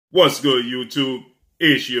What's good, YouTube?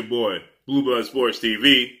 It's your boy, Blue Blood Sports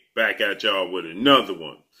TV, back at y'all with another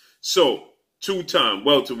one. So, two-time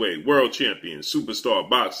welterweight world champion, superstar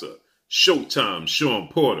boxer, Showtime Shawn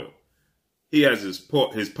Porter. He has his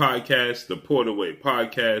podcast, the Porterweight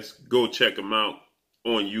Podcast. Go check him out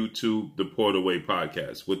on YouTube, the Porterweight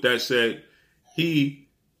Podcast. With that said, he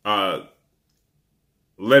let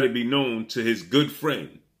it be known to his good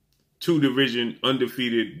friend, two-division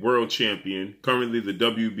undefeated world champion, currently the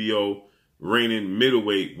WBO reigning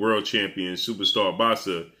middleweight world champion, superstar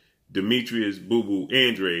boxer, Demetrius Boo Boo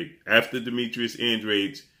Andrade, after Demetrius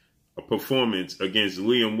Andrade's performance against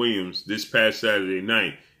Liam Williams this past Saturday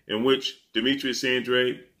night, in which Demetrius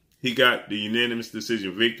Andrade, he got the unanimous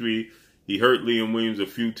decision victory. He hurt Liam Williams a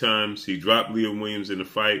few times. He dropped Liam Williams in the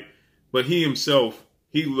fight, but he himself,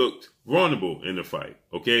 he looked vulnerable in the fight,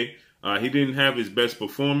 okay? He didn't have his best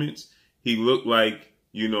performance. He looked like,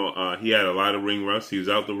 he had a lot of ring rust. He was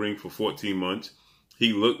out the ring for 14 months.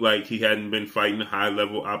 He looked like he hadn't been fighting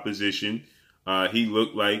high-level opposition. He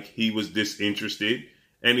looked like he was disinterested.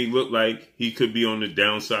 And he looked like he could be on the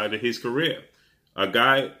downside of his career. A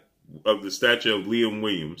guy of the stature of Liam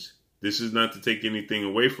Williams, this is not to take anything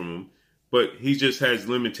away from him, but he just has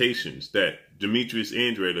limitations that Demetrius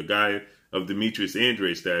Andrade, a guy of Demetrius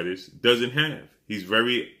Andrade status, doesn't have. He's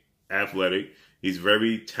very athletic. He's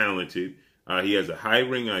very talented. He has a high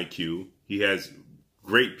ring IQ. He has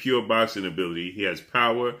great pure boxing ability. He has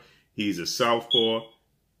power. He's a southpaw.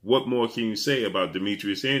 What more can you say about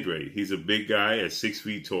Demetrius Andrade? He's a big guy at 6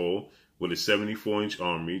 feet tall with a 74-inch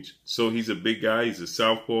arm reach. So he's a big guy. He's a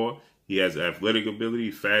southpaw. He has athletic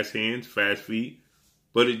ability, fast hands, fast feet.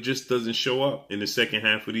 But it just doesn't show up in the second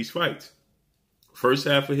half of these fights. First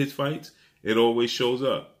half of his fights, it always shows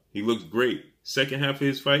up. He looks great. Second half of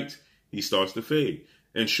his fights, he starts to fade.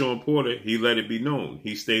 And Shawn Porter, he let it be known.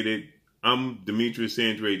 He stated, I'm Demetrius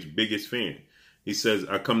Andrade's biggest fan. He says,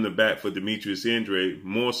 I come to bat for Demetrius Andrade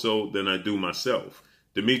more so than I do myself.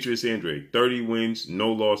 Demetrius Andrade, 30 wins,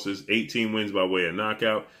 no losses, 18 wins by way of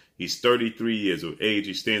knockout. He's 33 years of age.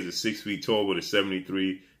 He stands at 6 feet tall with a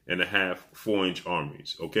 73.5 4-inch arm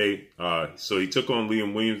reach. Okay, so he took on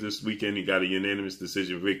Liam Williams this weekend. He got a unanimous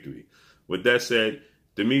decision victory. With that said,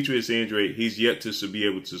 Demetrius Andrade, he's yet to be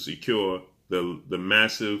able to secure the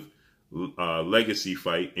massive legacy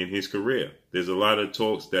fight in his career. There's a lot of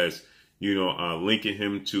talks that's, linking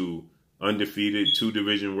him to undefeated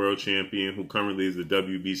two-division world champion, who currently is the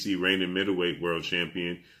WBC reigning middleweight world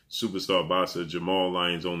champion, superstar boxer JERMALL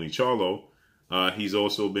Lions Only Charlo. He's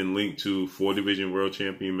also been linked to four-division world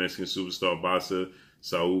champion, Mexican superstar boxer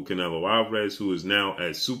Saul Canelo Alvarez, who is now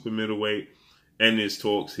at super middleweight. And there's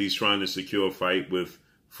talks he's trying to secure a fight with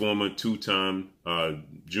former two-time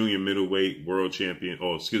junior middleweight world champion,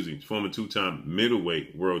 former two-time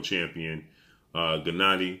middleweight world champion,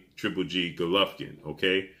 Gennady Triple G Golovkin,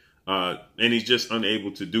 okay? And he's just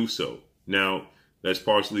unable to do so. Now, that's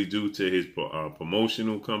partially due to his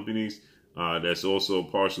promotional companies. That's also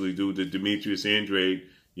partially due to Demetrius Andrade,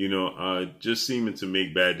 just seeming to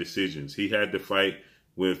make bad decisions. He had to fight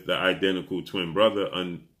with the identical twin brother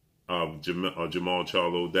of JERMALL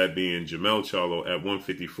Charlo, that being JERMALL Charlo at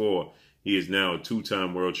 154. He is now a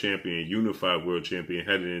two-time world champion, unified world champion,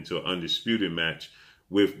 headed into an undisputed match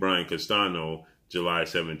with Brian Castano July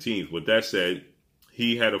 17th. With that said,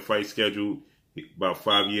 he had a fight scheduled about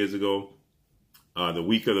 5 years ago. The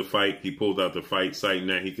week of the fight, he pulled out the fight, citing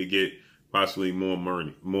that he could get possibly more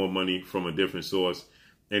money from a different source,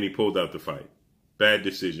 and he pulled out the fight. Bad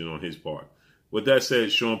decision on his part. With that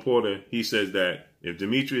said, Shawn Porter, he says that if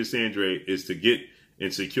Demetrius Andrade is to get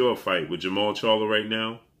and secure a fight with JERMALL Charlo right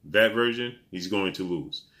now, that version, he's going to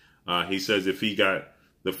lose. He says if he got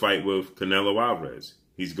the fight with Canelo Alvarez,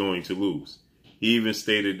 he's going to lose. He even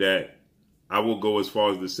stated that, I will go as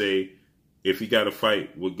far as to say, if he got a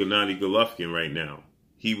fight with Gennady Golovkin right now,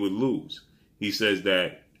 he would lose. He says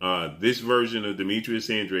that this version of Demetrius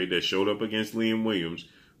Andrade that showed up against Liam Williams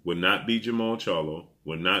would not beat JERMALL Charlo,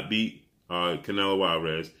 would not beat Canelo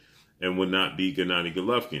Alvarez, and would not beat Gennady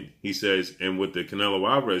Golovkin. He says, and with the Canelo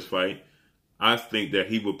Alvarez fight, I think that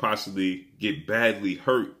he would possibly get badly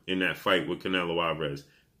hurt in that fight with Canelo Alvarez.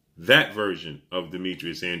 That version of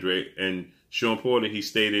Demetrius Andrade. And Shawn Porter, he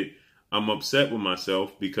stated, I'm upset with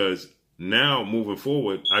myself because now moving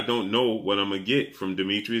forward, I don't know what I'm going to get from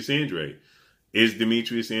Demetrius Andrade. Is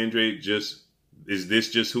Demetrius Andrade is this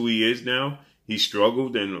just who he is now? He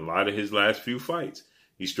struggled in a lot of his last few fights.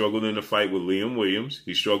 He struggled in the fight with Liam Williams.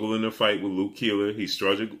 He struggled in the fight with Luke Keeler. He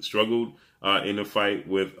struggled in the fight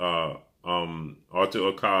with Arthur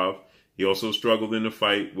Akov. He also struggled in the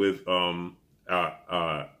fight with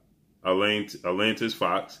Atlantis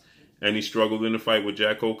Fox. and he struggled in the fight with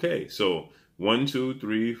Jack O'Kay. So 1, 2,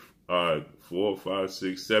 3, 4, 5,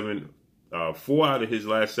 6, 7, 4 out of his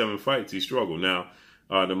last 7 fights he struggled. Now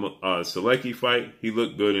the Selecki fight, he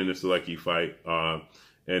looked good in the Selecki fight,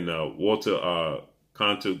 and Walter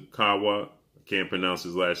Kantokawa, I can't pronounce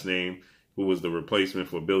his last name, who was the replacement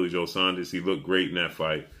for Billy Joe Saunders. He looked great in that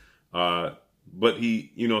fight. But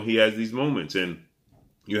he has these moments, and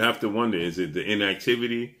you have to wonder, is it the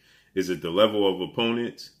inactivity? Is it the level of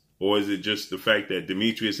opponents? Or is it just the fact that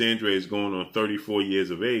Demetrius Andrade is going on 34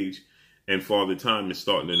 years of age and Father Time is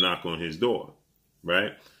starting to knock on his door,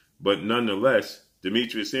 right? But nonetheless,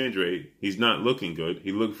 Demetrius Andrade, he's not looking good.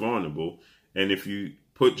 He looked vulnerable. And if you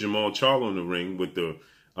put Jermall Charlo in the ring with the,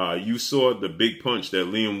 you saw the big punch that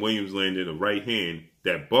Liam Williams landed, a right hand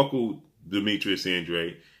that buckled Demetrius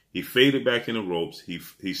Andrade. He faded back in the ropes.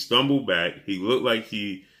 He stumbled back. He looked like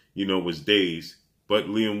he, was dazed. But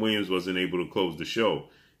Liam Williams wasn't able to close the show.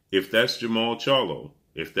 If that's Jermall Charlo,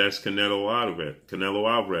 if that's Canelo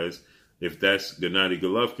Alvarez, if that's Gennady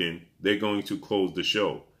Golovkin, they're going to close the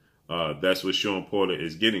show. That's what Shawn Porter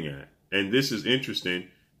is getting at. And this is interesting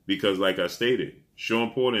because, like I stated,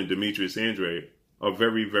 Shawn Porter and Demetrius Andrade are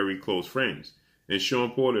very, very close friends. And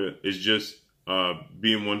Shawn Porter is just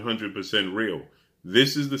being 100% real.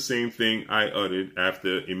 This is the same thing I uttered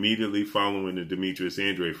after immediately following the Demetrius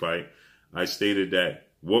Andrade fight. I stated that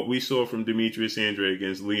what we saw from Demetrius Andrade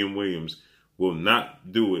against Liam Williams will not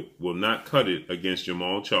cut it against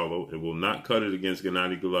Jermall Charlo. It will not cut it against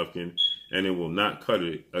Gennady Golovkin, and it will not cut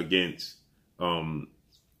it against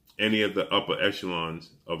any of the upper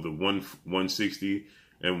echelons of the 160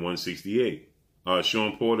 and 168.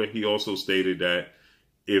 Shawn Porter, he also stated that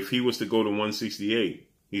if he was to go to 168,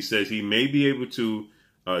 he says he may be able to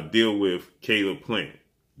deal with Caleb Plant.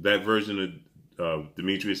 That version of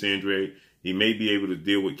Demetrius Andrade, he may be able to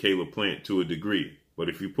deal with Caleb Plant to a degree. But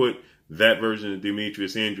if you put that version of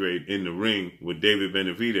Demetrius Andrade in the ring with David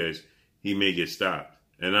Benavidez, he may get stopped.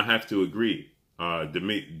 And I have to agree.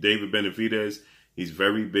 David Benavidez, he's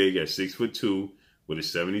very big at 6'2", with a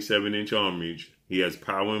 77-inch arm reach. He has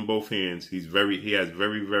power in both hands. He has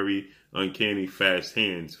very, very uncanny fast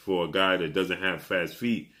hands for a guy that doesn't have fast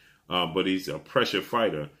feet. But he's a pressure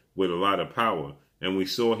fighter with a lot of power. And we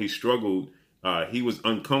saw he struggled. He was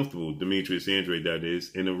uncomfortable, Demetrius Andrade, that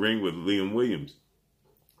is, in the ring with Liam Williams.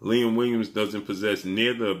 Liam Williams doesn't possess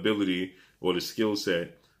near the ability or the skill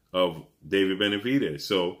set of David Benavidez.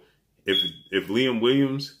 So if Liam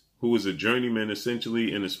Williams, who is a journeyman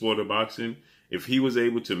essentially in the sport of boxing, if he was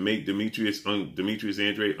able to make Demetrius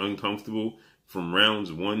Andrade uncomfortable from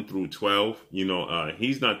rounds 1 through 12,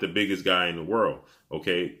 he's not the biggest guy in the world.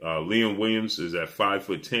 Okay, Liam Williams is at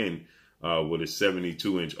 5'10", with a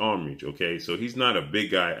 72-inch arm reach. Okay, so he's not a big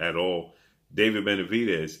guy at all. David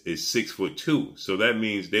Benavidez is 6'2", so that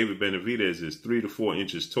means David Benavidez is 3 to 4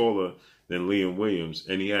 inches taller than Liam Williams,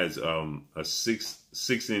 and he has a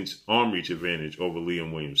 6-inch arm reach advantage over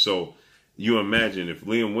Liam Williams. So you imagine if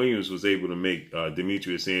Liam Williams was able to make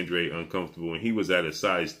Demetrius Andrade uncomfortable, and he was at a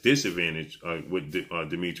size disadvantage with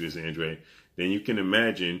Demetrius Andrade, then you can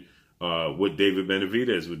imagine what David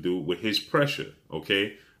Benavidez would do with his pressure.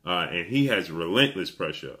 Okay. And he has relentless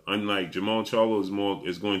pressure. Unlike Jermall Charlo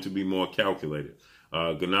is going to be more calculated.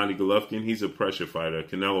 Gennady Golovkin, he's a pressure fighter.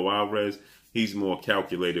 Canelo Alvarez, he's more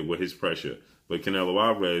calculated with his pressure. But Canelo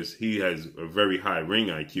Alvarez, he has a very high ring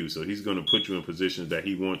IQ, so he's going to put you in positions that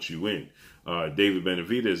he wants you in. David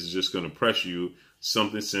Benavidez is just going to pressure you,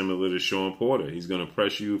 something similar to Shawn Porter. He's going to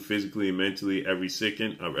pressure you physically and mentally every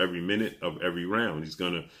second of every minute of every round. He's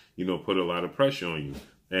going to, put a lot of pressure on you.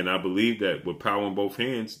 And I believe that with power in both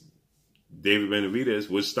hands, David Benavidez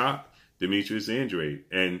would stop Demetrius Andrade.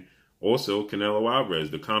 And also Canelo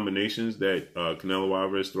Alvarez, the combinations that Canelo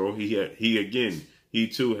Alvarez throw, he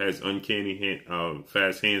too has uncanny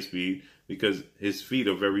fast hand speed because his feet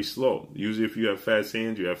are very slow. Usually if you have fast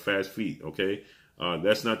hands, you have fast feet, okay?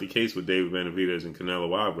 That's not the case with David Benavidez and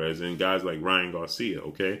Canelo Alvarez and guys like Ryan Garcia,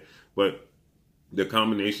 okay? But the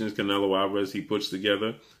combinations Canelo Alvarez he puts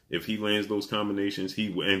together, if he lands those combinations, he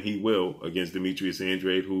will against Demetrius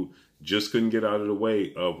Andrade, who just couldn't get out of the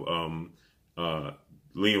way of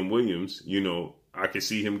Liam Williams. I could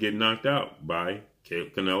see him get knocked out by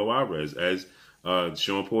Canelo Alvarez. As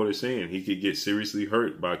Shawn Porter is saying, he could get seriously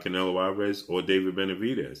hurt by Canelo Alvarez or David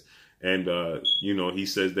Benavidez. And, he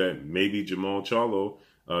says that maybe Jermall Charlo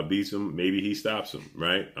beats him, maybe he stops him,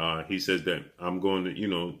 right? He says that I'm going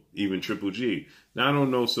to, even Triple G. Now, I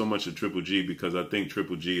don't know so much of Triple G because I think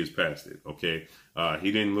Triple G is past it, okay?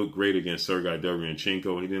 He didn't look great against Sergey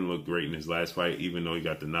Derevyanchenko. He didn't look great in his last fight, even though he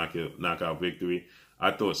got the knockout victory.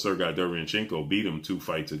 I thought Sergey Derevyanchenko beat him 2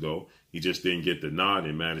 fights ago. He just didn't get the nod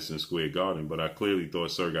in Madison Square Garden. But I clearly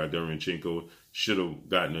thought Sergey Derevyanchenko should have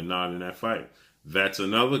gotten a nod in that fight. That's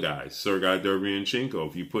another guy, Sergey Derevyanchenko.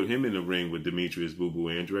 If you put him in the ring with Demetrius Boo Boo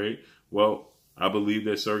Andrade, well, I believe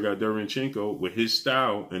that Sergey Derevyanchenko, with his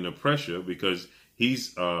style and the pressure, because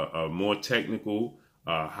he's a more technical,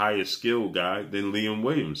 higher skill guy than Liam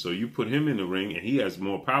Williams. So you put him in the ring, and he has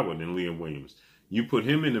more power than Liam Williams. You put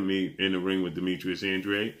him in the ring with Demetrius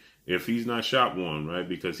Andrade, if he's not shot one, right?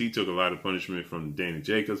 Because he took a lot of punishment from the Danny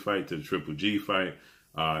Jacobs fight to the Triple G fight,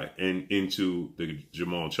 and into the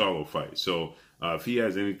JERMALL Charlo fight. So if he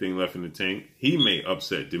has anything left in the tank, he may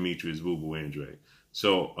upset Demetrius Boo Boo Andrade.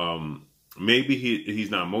 So maybe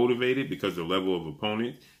he's not motivated because of the level of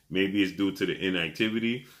opponent. Maybe it's due to the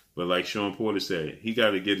inactivity. But like Shawn Porter said, he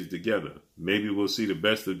got to get it together. Maybe we'll see the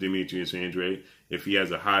best of Demetrius Andrade if he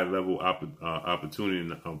has a high-level opportunity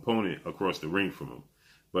and opponent across the ring from him.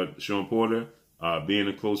 But Shawn Porter, being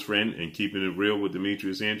a close friend and keeping it real with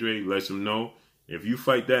Demetrius Andrade, lets him know, if you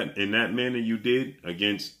fight that in that manner you did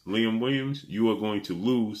against Liam Williams, you are going to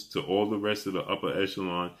lose to all the rest of the upper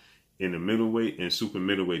echelon in the middleweight and super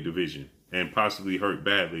middleweight division, and possibly hurt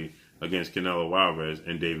badly against Canelo Alvarez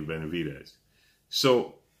and David Benavidez.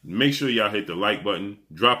 So make sure y'all hit the like button,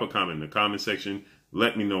 drop a comment in the comment section,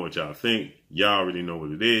 let me know what y'all think. Y'all already know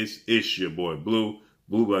what it is. It's your boy Blue,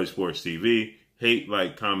 Blue Blood Sports TV. Hate,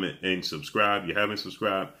 like, comment, and subscribe. If you haven't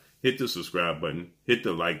subscribed, hit the subscribe button, hit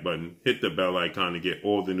the like button, hit the bell icon to get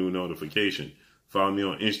all the new notifications. Follow me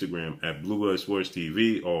on Instagram at Blue Blood Sports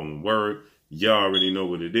TV, all in word. Y'all already know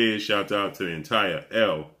what it is. Shout out to the entire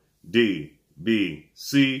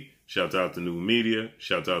LDBC. Shout out to New Media.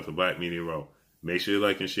 Shout out to Black Media Row. Make sure you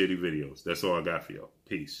like and share these videos. That's all I got for y'all.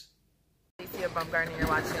 Peace. You're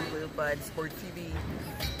watching Blue Blood Sports TV.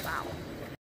 Wow.